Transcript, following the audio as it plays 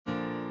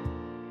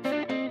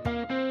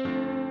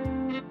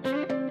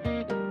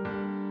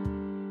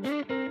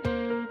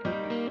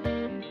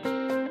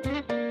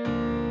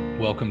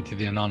Welcome to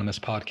the Anonymous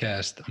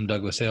Podcast. I'm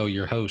Douglas L.,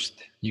 your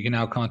host. You can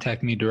now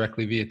contact me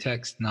directly via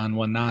text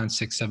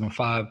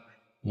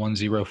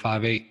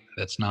 919-675-1058.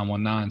 That's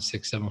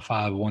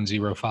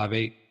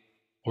 919-675-1058.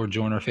 Or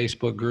join our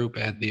Facebook group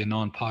at the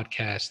Anon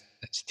Podcast.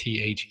 That's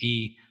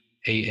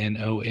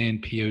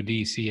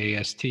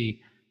TheAnonPodcast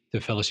to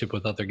fellowship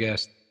with other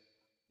guests.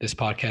 This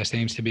podcast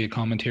aims to be a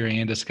commentary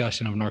and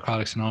discussion of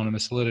Narcotics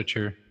Anonymous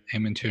literature,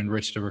 aiming to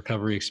enrich the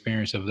recovery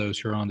experience of those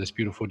who are on this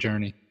beautiful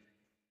journey.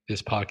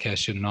 This podcast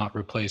should not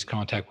replace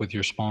contact with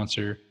your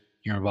sponsor,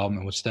 your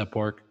involvement with step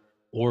work,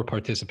 or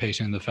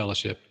participation in the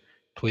fellowship.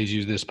 Please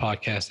use this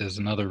podcast as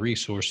another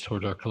resource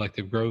toward our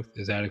collective growth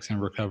as addicts in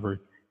recovery.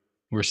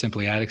 We're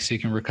simply addicts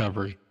seeking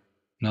recovery,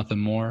 nothing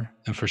more,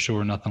 and for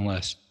sure, nothing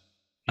less.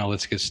 Now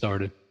let's get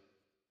started.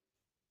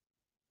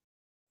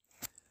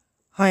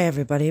 Hi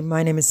everybody,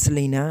 my name is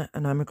Selena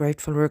and I'm a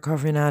grateful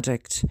recovering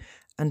addict,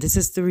 and this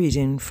is the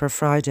reading for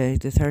Friday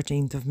the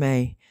 13th of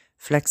May,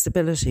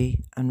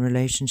 Flexibility and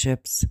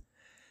Relationships.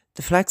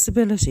 The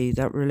flexibility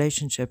that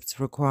relationships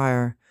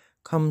require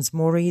comes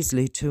more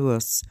easily to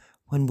us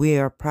when we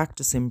are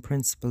practicing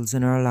principles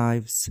in our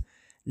lives.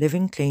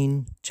 Living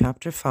Clean,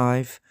 Chapter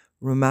 5,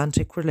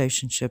 Romantic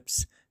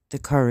Relationships, The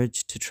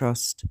Courage to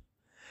Trust.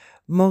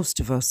 Most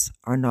of us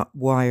are not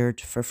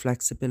wired for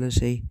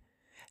flexibility.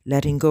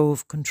 Letting go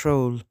of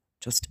control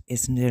just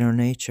isn't in our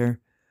nature.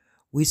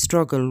 We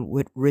struggle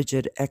with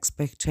rigid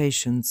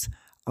expectations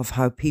of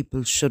how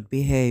people should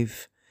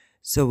behave,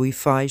 so we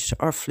fight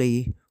or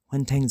flee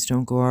when things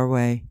don't go our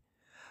way.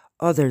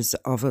 Others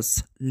of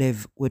us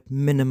live with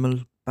minimal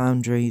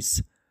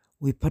boundaries.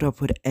 We put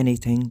up with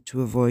anything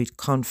to avoid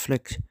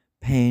conflict,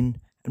 pain,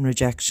 and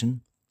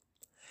rejection.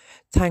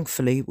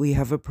 Thankfully, we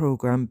have a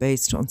program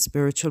based on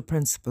spiritual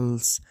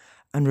principles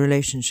and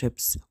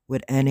relationships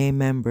with NA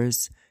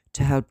members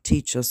to help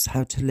teach us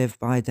how to live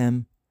by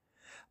them.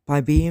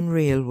 By being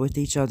real with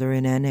each other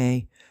in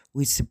NA,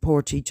 we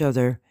support each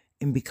other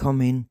in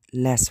becoming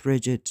less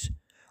rigid.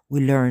 We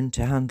learn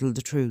to handle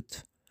the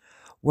truth.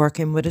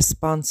 Working with a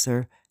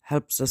sponsor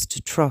helps us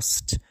to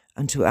trust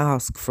and to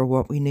ask for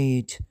what we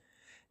need.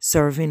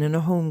 Serving in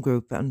a home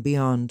group and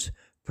beyond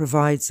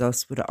provides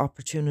us with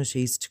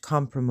opportunities to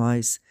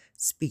compromise,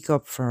 speak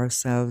up for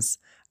ourselves,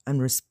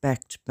 and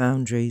respect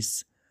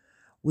boundaries.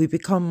 We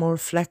become more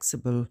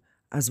flexible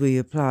as we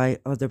apply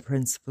other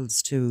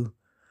principles too.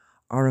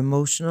 Our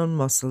emotional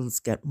muscles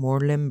get more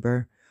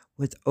limber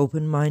with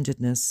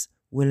open-mindedness,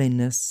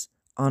 willingness,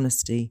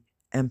 honesty,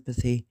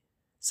 empathy,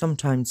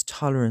 sometimes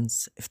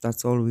tolerance if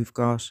that's all we've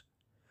got.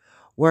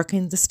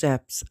 Working the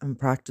steps and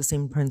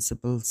practicing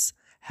principles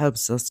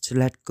helps us to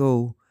let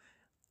go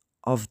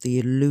of the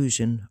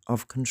illusion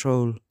of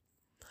control.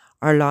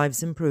 Our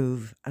lives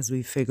improve as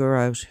we figure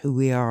out who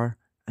we are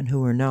and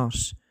who we're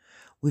not.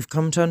 We've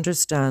come to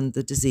understand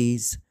the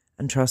disease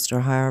and trust our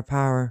higher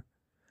power.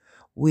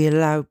 We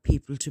allow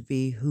people to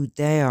be who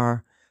they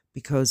are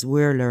because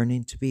we're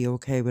learning to be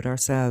okay with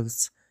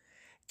ourselves.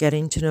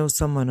 Getting to know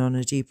someone on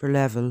a deeper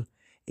level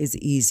is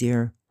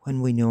easier when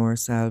we know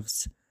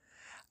ourselves.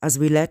 As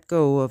we let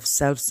go of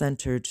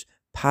self-centered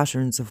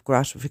patterns of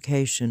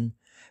gratification,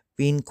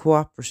 being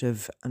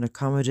cooperative and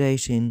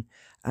accommodating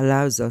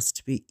allows us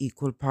to be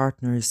equal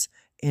partners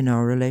in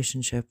our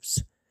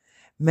relationships.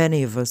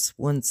 Many of us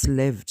once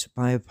lived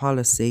by a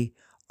policy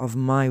of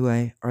my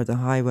way or the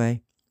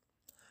highway.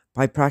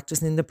 By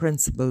practicing the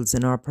principles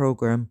in our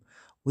program,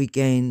 we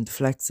gained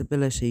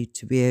flexibility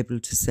to be able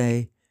to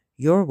say,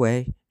 your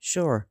way,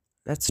 sure,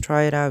 let's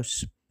try it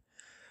out.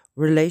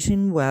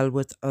 Relating well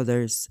with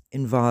others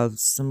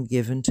involves some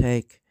give and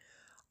take.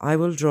 I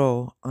will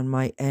draw on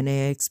my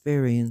NA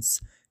experience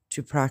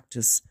to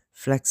practice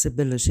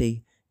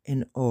flexibility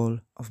in all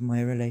of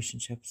my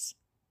relationships.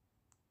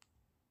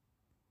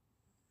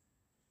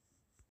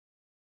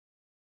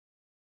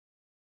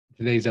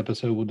 Today's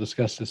episode will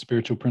discuss the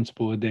spiritual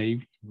principle of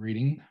day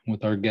reading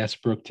with our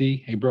guest, Brooke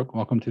T. Hey, Brooke,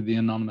 welcome to the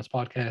Anonymous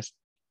Podcast.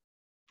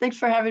 Thanks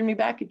for having me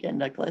back again,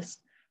 Douglas.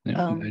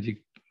 Yeah,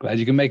 glad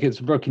you can make it.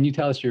 So, Brooke, can you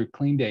tell us your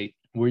clean date,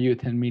 where you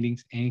attend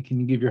meetings, and can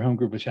you give your home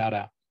group a shout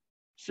out?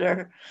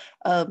 Sure.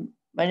 My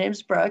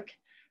name's Brooke.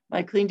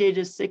 My clean date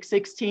is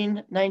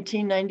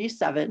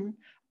 6/16/1997.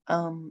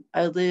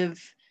 I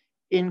live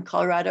in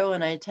Colorado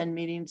and I attend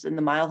meetings in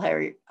the Mile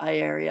High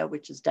area,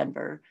 which is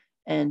Denver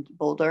and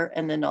Boulder,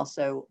 and then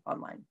also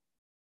online.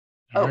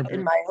 Right,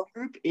 and my home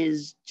group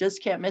is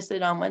Just Can't Miss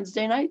It on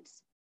Wednesday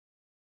nights.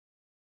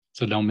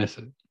 So don't miss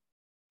it.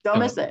 Don't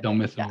miss it. Don't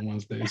miss it on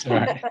Wednesdays. All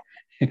right.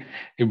 Hey,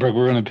 Brooke,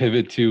 we're going to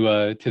pivot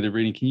to the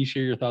reading. Can you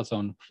share your thoughts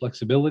on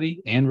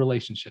flexibility and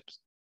relationships?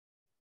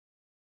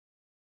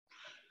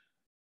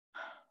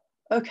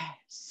 Okay,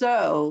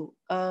 so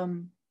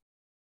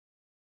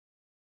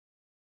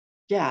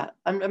yeah,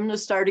 I'm going to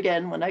start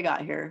again when I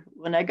got here.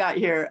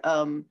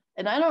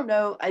 And I don't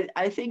know,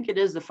 I think it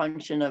is a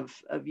function of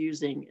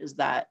using is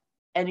that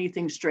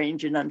anything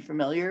strange and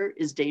unfamiliar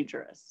is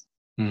dangerous.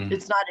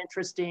 It's not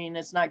interesting,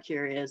 it's not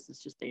curious,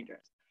 it's just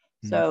dangerous.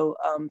 So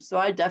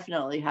I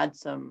definitely had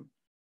some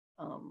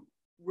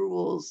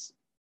rules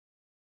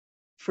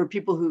for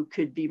people who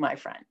could be my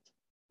friend.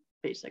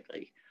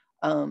 basically.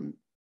 And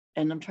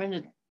I'm trying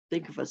to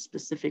think of a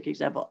specific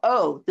example.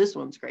 Oh, this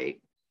one's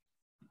great.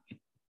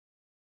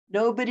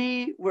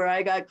 Nobody where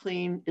I got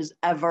clean is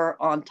ever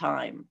on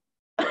time.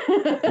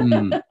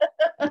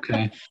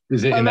 Okay.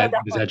 Does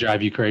that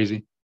drive you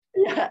crazy?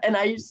 Yeah, and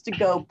I used to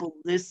go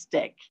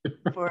ballistic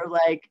for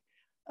like,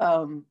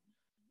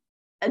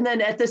 and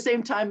then at the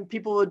same time,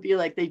 people would be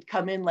like, they'd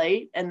come in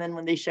late, and then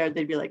when they shared,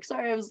 they'd be like,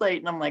 "Sorry, I was late,"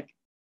 and I'm like,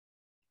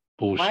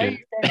 bullshit. Why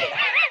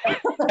are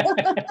you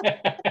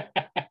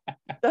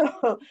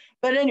so,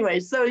 but anyway,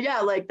 so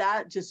yeah, like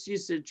that just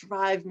used to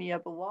drive me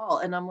up a wall,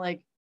 and I'm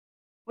like,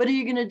 what are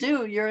you gonna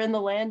do? You're in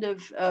the land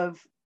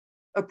of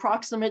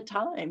approximate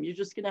time. You're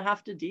just gonna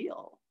have to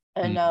deal,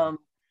 and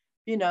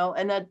you know,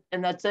 and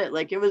that's it.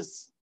 Like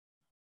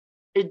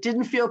it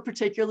didn't feel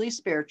particularly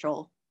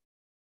spiritual.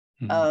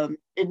 And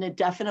it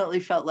definitely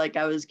felt like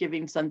I was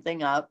giving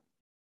something up.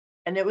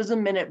 And it was a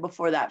minute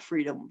before that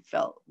freedom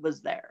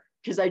was there,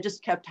 because I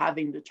just kept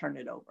having to turn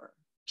it over.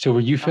 So were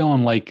you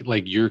feeling like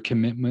your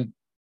commitment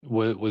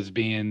was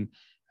being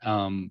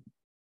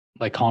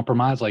like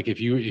compromised? Like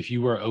if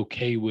you were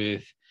okay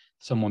with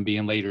someone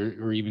being late,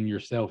 or even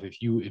yourself,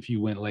 if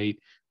you went late,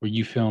 were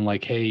you feeling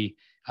like, hey,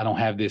 I don't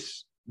have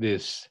this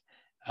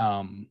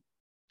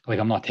like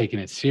I'm not taking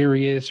it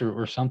serious,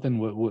 or something?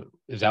 What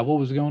is that what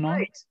was going on?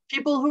 Right.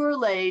 People who are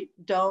late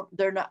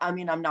they're not, I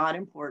mean, I'm not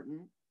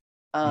important.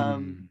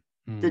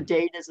 The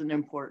date isn't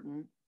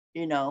important,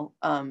 you know.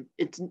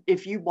 It's,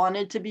 if you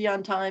wanted to be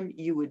on time,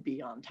 you would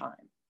be on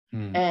time.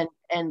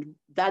 And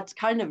that's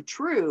kind of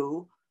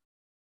true,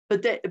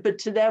 but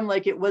to them,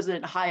 like, it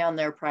wasn't high on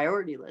their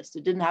priority list.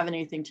 It didn't have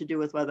anything to do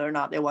with whether or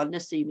not they wanted to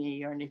see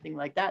me or anything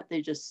like that.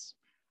 They just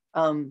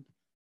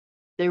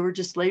they were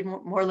just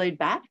more laid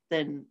back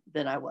than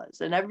I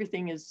was, and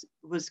everything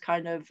was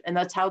kind of, and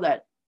that's how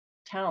that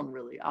town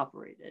really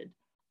operated.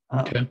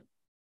 Okay.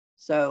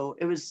 So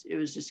it was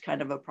just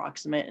kind of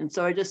approximate, and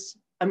so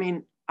I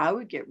mean, I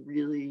would get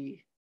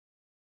really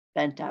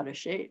bent out of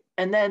shape,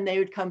 and then they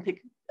would come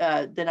pick.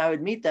 Then I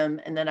would meet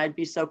them, and then I'd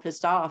be so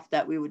pissed off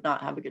that we would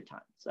not have a good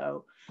time.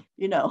 So,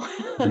 you know.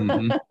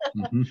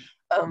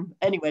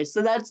 Anyway,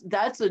 so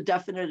that's a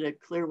definite, a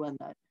clear one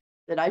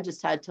that I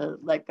just had to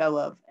let go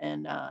of.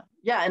 And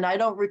yeah, and I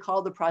don't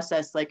recall the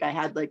process. Like I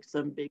had like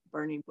some big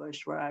burning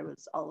bush where I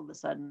was all of a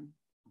sudden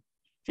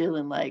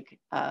feeling like,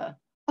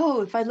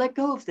 oh, if I let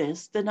go of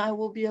this, then I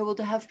will be able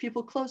to have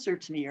people closer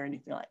to me or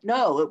anything like.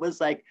 No, it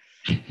was like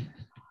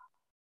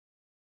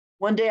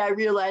one day I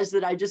realized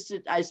that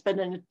I spent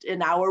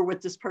an hour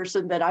with this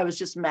person that I was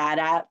just mad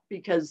at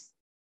because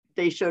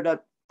they showed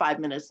up 5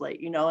 minutes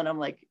late, you know, and I'm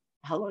like,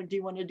 how long do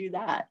you want to do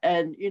that?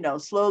 And, you know,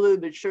 slowly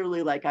but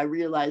surely, like I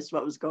realized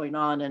what was going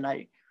on, and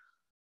I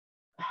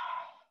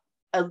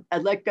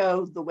let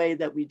go the way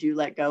that we do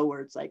let go,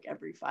 where it's like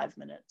every 5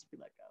 minutes we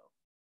let go.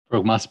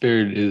 Brooke, my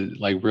spirit is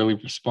like really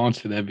responds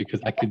to that, because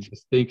I could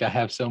just think I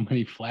have so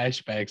many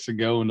flashbacks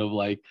ago, and of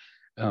like,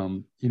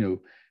 you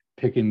know,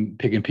 picking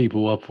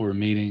people up for a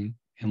meeting,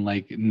 and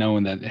like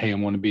knowing that, hey, I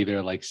want to be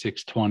there like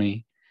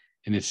 6:20,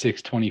 and it's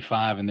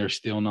 6:25 and they're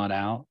still not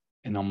out,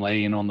 and I'm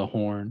laying on the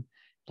horn.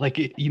 Like,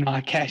 you know,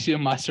 I cash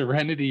in my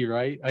serenity,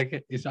 right?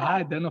 So I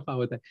identify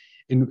with that.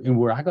 And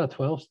where I got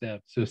 12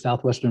 steps, so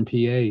Southwestern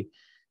PA,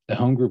 the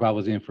home group I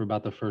was in for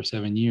about the first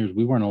 7 years,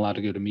 we weren't allowed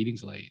to go to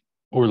meetings late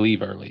or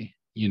leave early,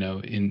 you know.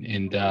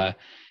 And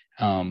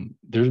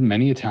there's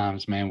many a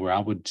times, man, where I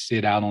would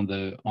sit out on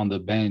the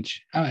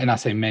bench, and I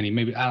say many,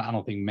 maybe I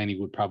don't think many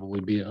would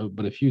probably be,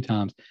 but a few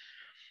times,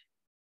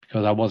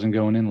 because I wasn't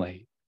going in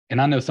late.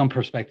 And I know some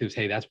perspectives,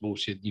 hey, that's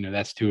bullshit. You know,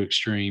 that's too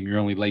extreme. You're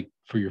only late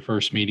for your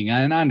first meeting.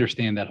 And I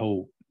understand that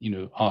whole, you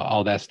know,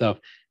 all that stuff.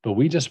 But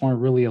we just weren't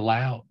really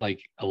allowed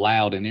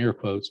in air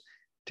quotes,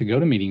 to go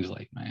to meetings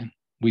late, man.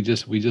 We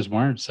just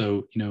weren't.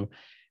 So, you know,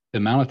 the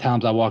amount of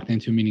times I walked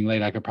into a meeting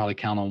late, I could probably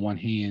count on one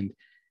hand.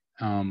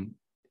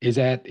 Is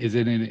it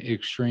an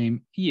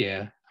extreme?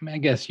 Yeah. I mean, I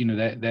guess, you know,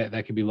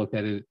 that could be looked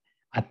at it.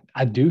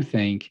 I do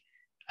think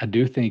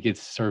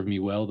it's served me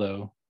well,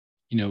 though.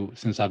 You know,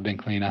 since I've been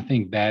clean, I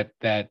think that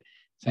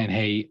saying,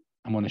 hey,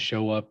 I'm going to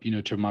show up, you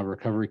know, to my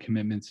recovery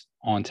commitments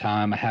on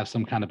time. I have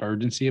some kind of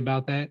urgency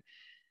about that.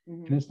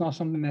 And it's not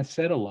something that's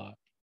said a lot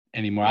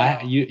anymore.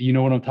 Wow. You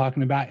know what I'm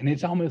talking about? And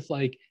it's almost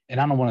like,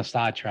 and I don't want to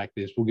sidetrack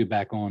this, we'll get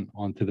back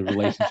onto the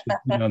relationship,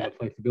 you know, the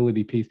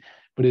flexibility piece,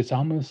 but it's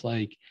almost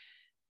like,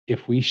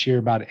 if we share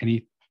about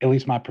any, at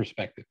least my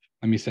perspective,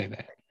 let me say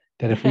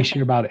that if we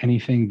share about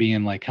anything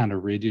being like kind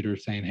of rigid, or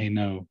saying, hey,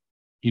 no,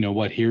 you know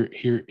what,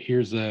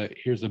 here's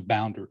a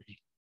boundary.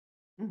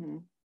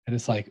 And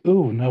it's like,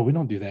 oh no, we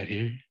don't do that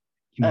here.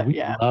 You know,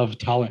 we love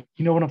tolerant.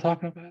 You know what I'm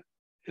talking about?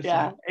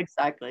 It's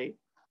exactly.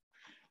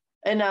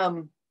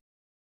 And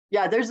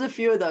yeah, there's a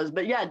few of those,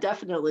 but yeah,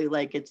 definitely,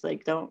 like, it's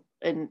like, don't,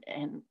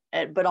 and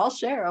but I'll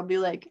share. I'll be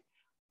like,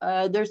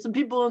 there's some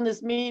people in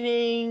this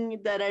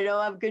meeting that I know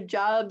have good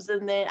jobs,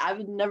 and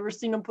I've never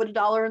seen them put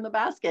 $1 in the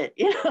basket.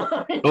 You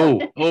know?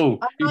 Oh,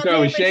 you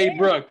throwing shade,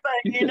 Brooke.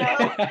 But you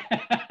know,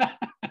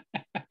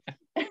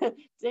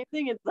 same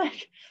thing. It's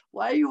like,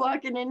 why are you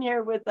walking in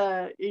here with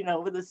a,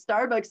 with a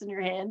Starbucks in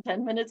your hand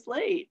 10 minutes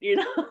late?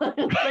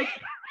 It's like,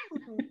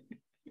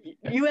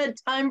 you had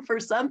time for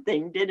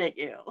something, didn't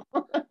you?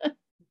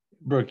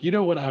 Brooke, you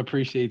know what I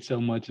appreciate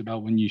so much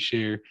about when you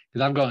share,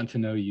 because I've gotten to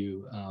know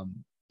you,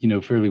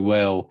 fairly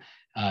well,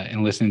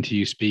 and listening to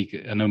you speak.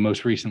 I know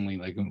most recently,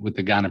 like with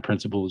the Ghana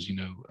principles,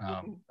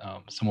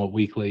 somewhat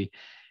weekly.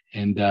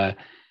 And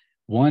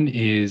one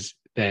is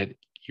that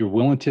you're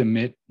willing to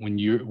admit when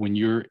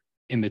you're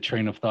in the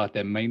train of thought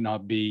that may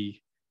not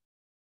be,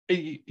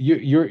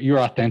 you're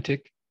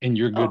authentic and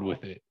you're good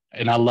with it.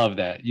 And I love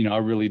that, I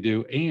really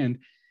do. And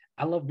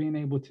I love being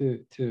able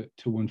to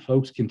when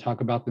folks can talk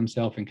about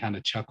themselves and kind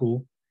of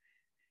chuckle.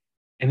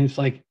 And it's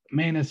like,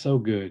 man, it's so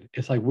good.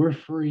 It's like we're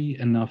free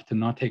enough to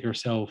not take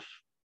ourselves,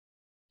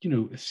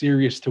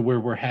 serious to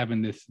where we're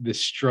having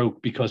this stroke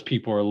because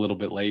people are a little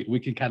bit late. We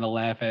can kind of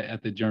laugh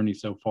at the journey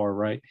so far,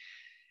 right?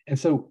 And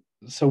so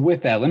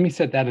with that, let me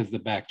set that as the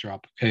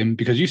backdrop, okay?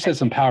 Because you said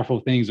some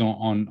powerful things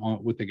on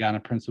with the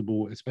Ghana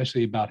principle,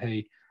 especially about,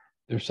 hey,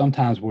 there's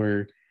sometimes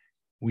where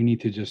we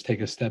need to just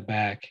take a step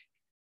back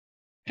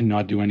and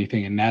not do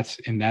anything, and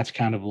that's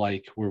kind of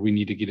like where we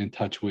need to get in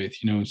touch with,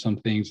 some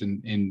things,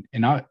 and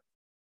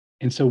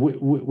so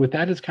with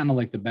that is kind of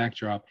like the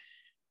backdrop.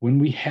 When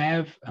we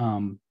have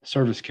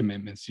service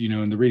commitments,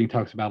 and the reading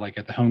talks about like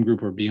at the home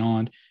group or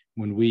beyond,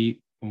 when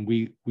we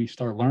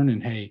start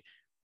learning, hey,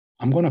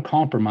 I'm going to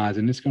compromise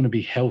and it's going to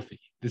be healthy.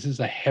 This is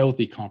a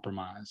healthy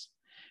compromise.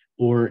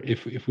 Or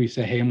if we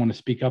say, hey, I'm going to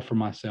speak up for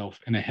myself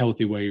in a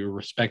healthy way, or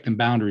respecting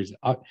boundaries,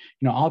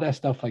 all that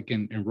stuff like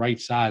in right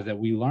size that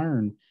we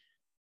learn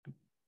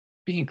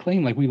being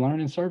clean, like we learn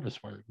in service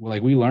work,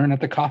 like we learn at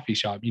the coffee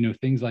shop,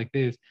 things like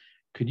this.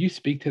 Could you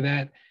speak to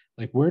that?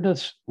 Like where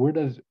does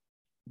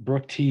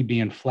Brooke T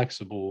being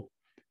flexible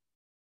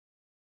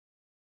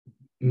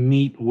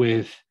meet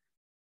with,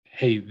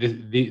 hey,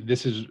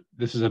 this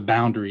is a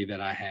boundary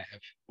that I have?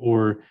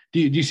 Or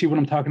do you see what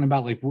I'm talking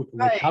about? Like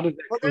Right. how does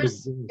that Well,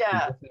 what's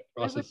that there's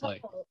process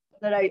like?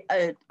 that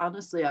I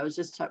honestly, I was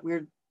we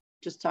were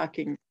just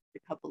talking to a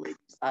couple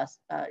ladies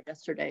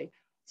yesterday.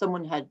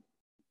 Someone had,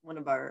 one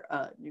of our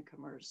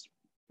newcomers,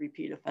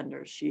 repeat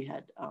offenders, she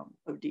had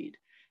OD'd.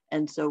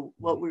 And so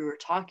what we were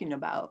talking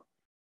about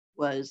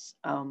was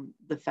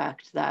the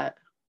fact that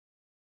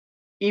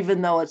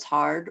even though it's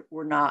hard,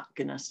 we're not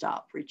going to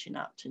stop reaching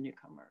out to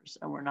newcomers,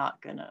 and we're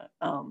not going to.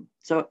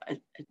 So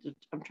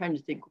I'm trying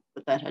to think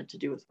what that had to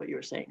do with what you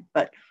were saying.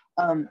 But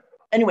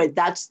anyway,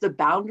 that's the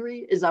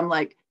boundary, is I'm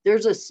like,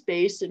 there's a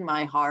space in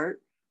my heart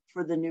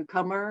for the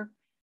newcomer,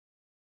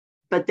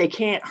 but they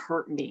can't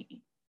hurt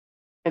me,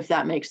 if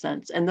that makes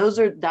sense. And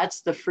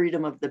that's the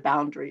freedom of the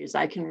boundaries.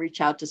 I can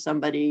reach out to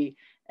somebody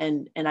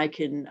and I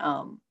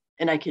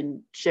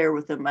can share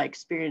with them my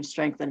experience,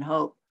 strength, and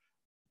hope,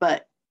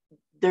 but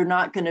they're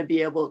not going to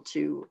be able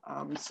to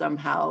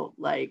somehow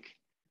like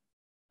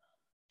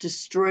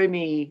destroy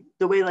me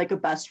the way like a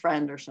best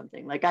friend or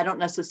something. Like I don't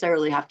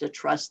necessarily have to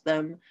trust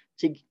them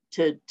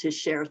to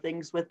share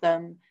things with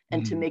them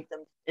and to make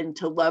them and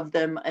to love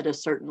them at a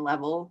certain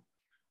level,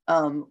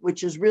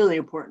 which is really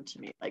important to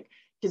me. Like,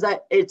 because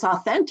it's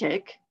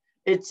authentic.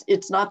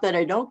 It's not that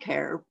I don't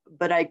care,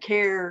 but I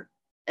care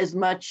as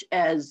much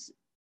as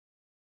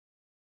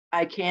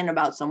I can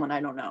about someone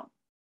I don't know.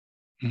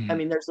 I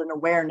mean, there's an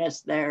awareness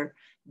there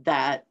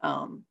that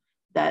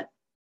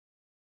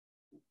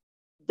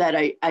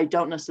I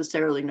don't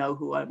necessarily know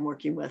who I'm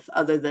working with,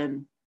 other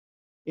than,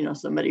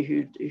 somebody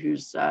who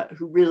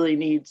really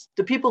needs.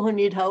 The people who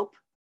need help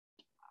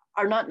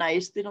are not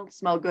nice. They don't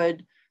smell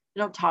good.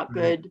 They don't talk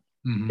good.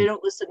 They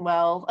don't listen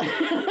well.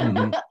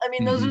 I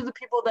mean, those are the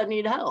people that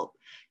need help.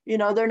 They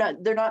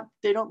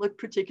don't look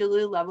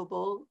particularly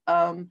lovable.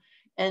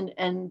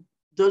 And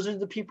those are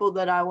the people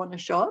that I want to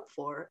show up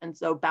for. And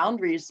so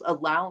boundaries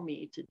allow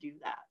me to do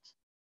that.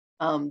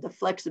 The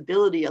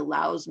flexibility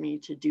allows me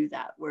to do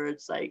that, where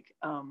it's like,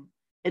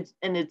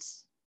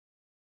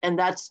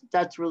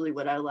 that's really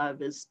what I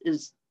love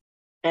is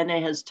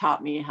NA has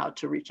taught me how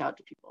to reach out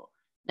to people.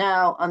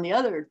 Now, on the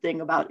other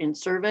thing about in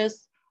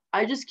service,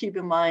 I just keep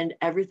in mind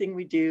everything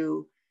we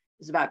do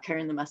is about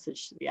carrying the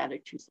message to the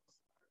addict who's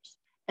listeners.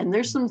 And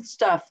there's some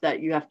stuff that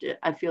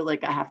I feel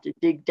like I have to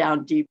dig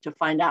down deep to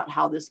find out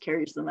how this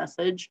carries the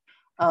message.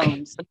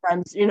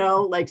 Sometimes,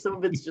 like some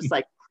of it's just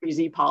like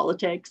crazy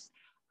politics.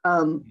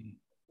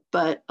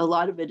 But a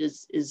lot of it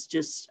is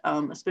just,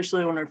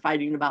 especially when we're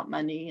fighting about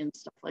money and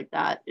stuff like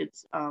that.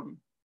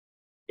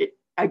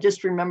 I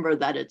just remember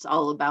that it's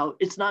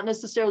not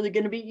necessarily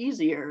going to be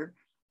easier.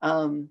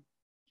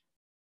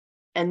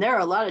 And there are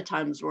a lot of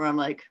times where I'm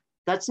like,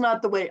 that's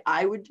not the way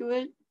I would do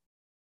it,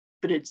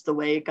 but it's the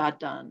way it got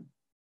done.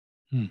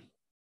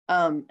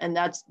 And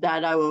that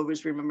I will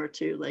always remember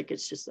too. Like,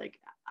 it's just like,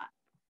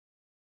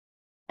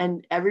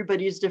 and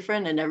everybody's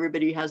different and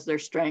everybody has their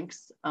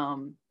strengths,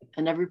 and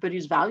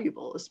everybody's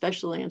valuable,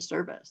 especially in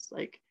service.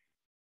 Like,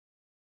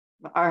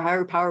 our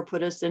higher power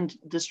put us in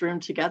this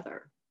room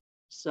together.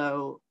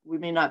 So we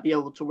may not be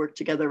able to work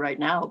together right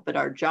now, but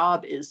our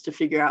job is to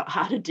figure out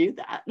how to do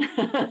that.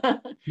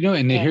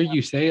 And to hear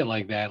you say it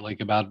like that,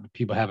 like about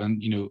people having,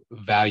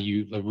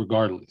 value, like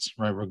regardless,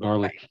 right?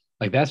 Regardless, Right.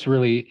 like that's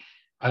really,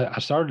 I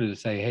started to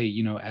say, hey,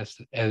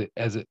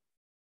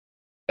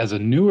 as a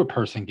newer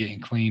person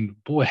getting clean,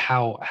 boy,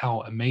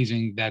 how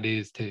amazing that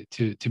is to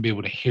be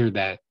able to hear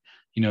that,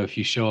 if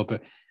you show up,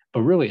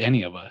 but really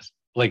any of us,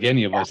 like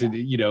any of us,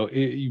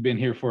 you've been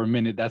here for a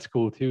minute. That's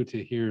cool too,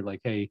 to hear like,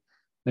 hey,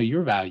 no,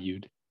 you're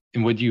valued,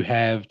 and what you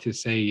have to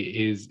say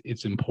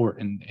it's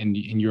important, and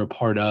you're a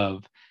part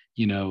of,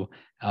 so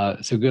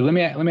good. Let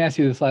me ask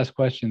you this last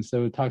question.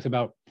 So it talks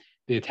about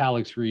the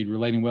italics read,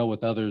 relating well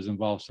with others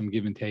involves some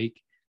give and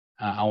take.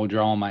 I will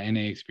draw on my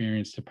NA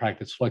experience to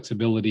practice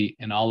flexibility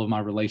in all of my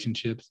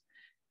relationships.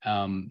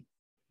 Could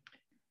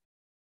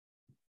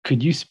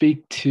you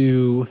speak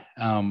to,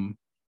 do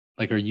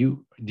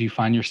you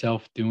find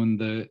yourself doing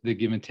the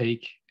give and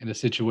take in a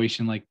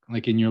situation like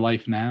in your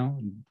life now?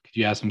 Could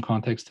you add some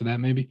context to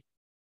that maybe?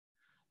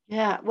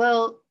 Yeah,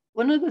 well,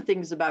 one of the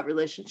things about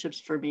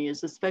relationships for me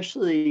is,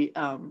 especially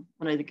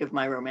when I think of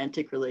my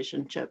romantic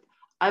relationship,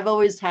 I've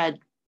always had,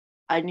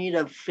 I need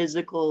a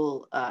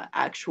physical,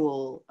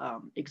 actual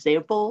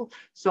example.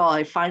 So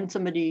I find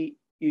somebody,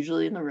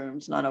 usually in the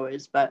rooms, not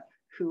always, but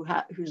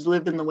who's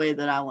living the way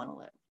that I want to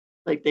live.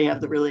 Like they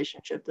have the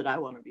relationship that I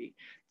want to be.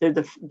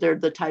 They're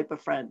the type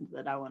of friend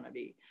that I want to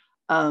be.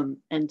 And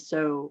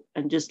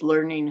just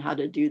learning how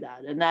to do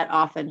that, and that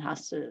often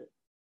has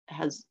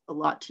a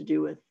lot to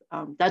do with.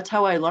 That's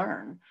how I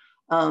learn.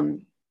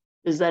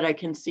 Is that I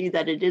can see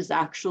that it is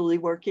actually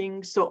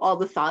working. So all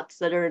the thoughts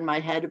that are in my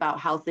head about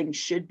how things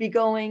should be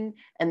going,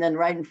 and then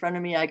right in front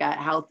of me, I got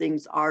how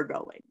things are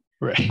going.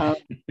 Right.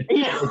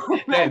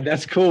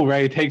 That's cool,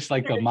 right? It takes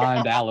like the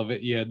mind out of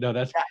it. Yeah, no,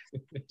 that's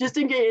just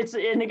in case.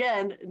 And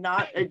again,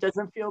 it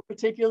doesn't feel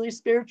particularly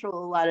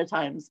spiritual a lot of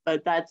times,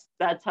 but that's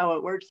how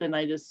it works. And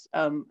I just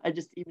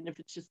even if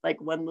it's just like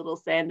one little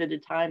sand at a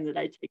time that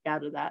I take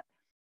out of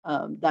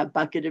that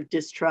bucket of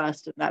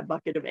distrust and that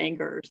bucket of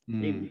anger.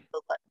 Maybe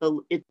the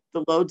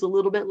load's a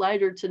little bit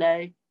lighter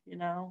today,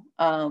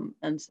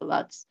 and so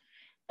that's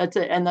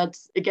it. And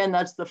that's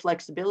the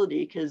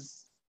flexibility,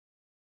 because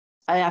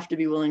I have to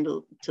be willing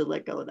to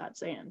let go of that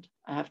sand.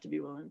 I have to be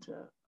willing to,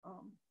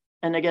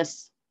 and I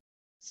guess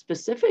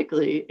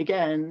specifically,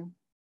 again,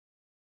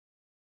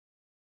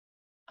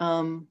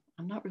 I'm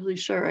not really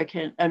sure.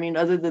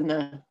 Other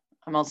than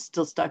I'm all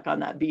still stuck on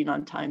that being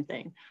on time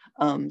thing.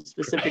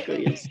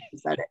 Specifically, is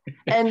that it?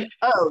 And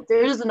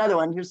here's another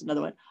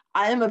one.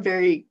 I am a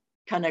very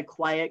kind of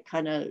quiet,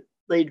 kind of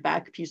laid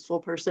back, peaceful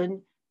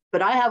person,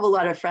 but I have a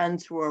lot of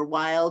friends who are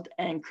wild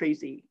and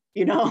crazy,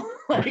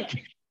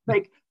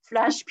 like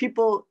flash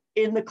people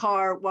in the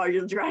car while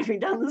you're driving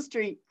down the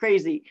street,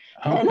 crazy.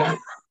 Okay.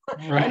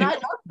 Right. And I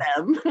love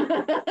them.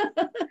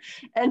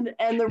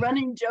 and the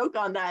running joke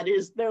on that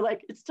is they're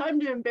like, it's time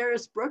to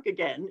embarrass Brooke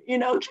again,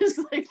 because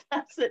like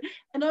that's it.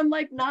 And I'm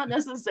like, not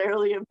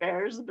necessarily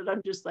embarrassed, but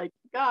I'm just like,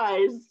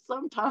 guys,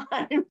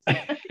 sometimes.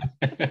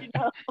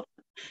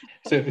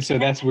 So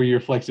that's where your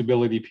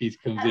flexibility piece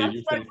comes in.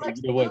 You're saying,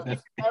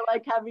 I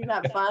like having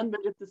that fun, but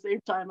at the same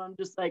time, I'm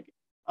just like,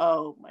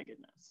 oh my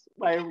goodness,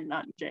 why are we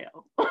not in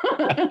jail?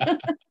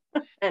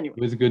 Anyway,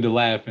 it was good to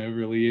laugh, and it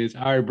really is.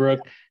 All right,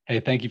 Brooke.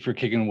 Hey, thank you for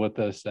kicking with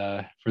us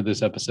for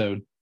this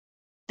episode.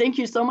 Thank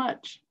you so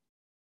much.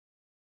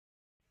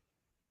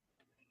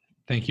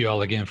 Thank you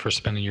all again for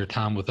spending your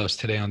time with us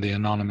today on the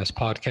Anonymous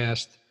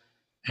Podcast.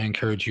 I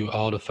encourage you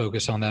all to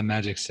focus on that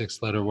magic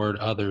 6-letter word,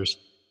 others,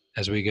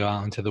 as we go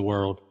out into the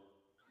world.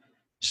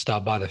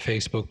 Stop by the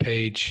Facebook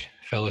page,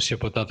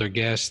 Fellowship with Other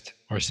Guests,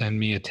 or send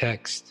me a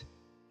text.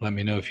 Let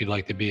me know if you'd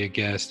like to be a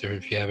guest or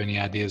if you have any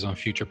ideas on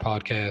future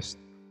podcasts.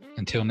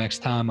 Until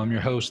next time, I'm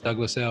your host,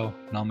 Douglas L.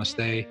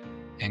 Namaste,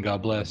 and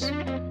God bless.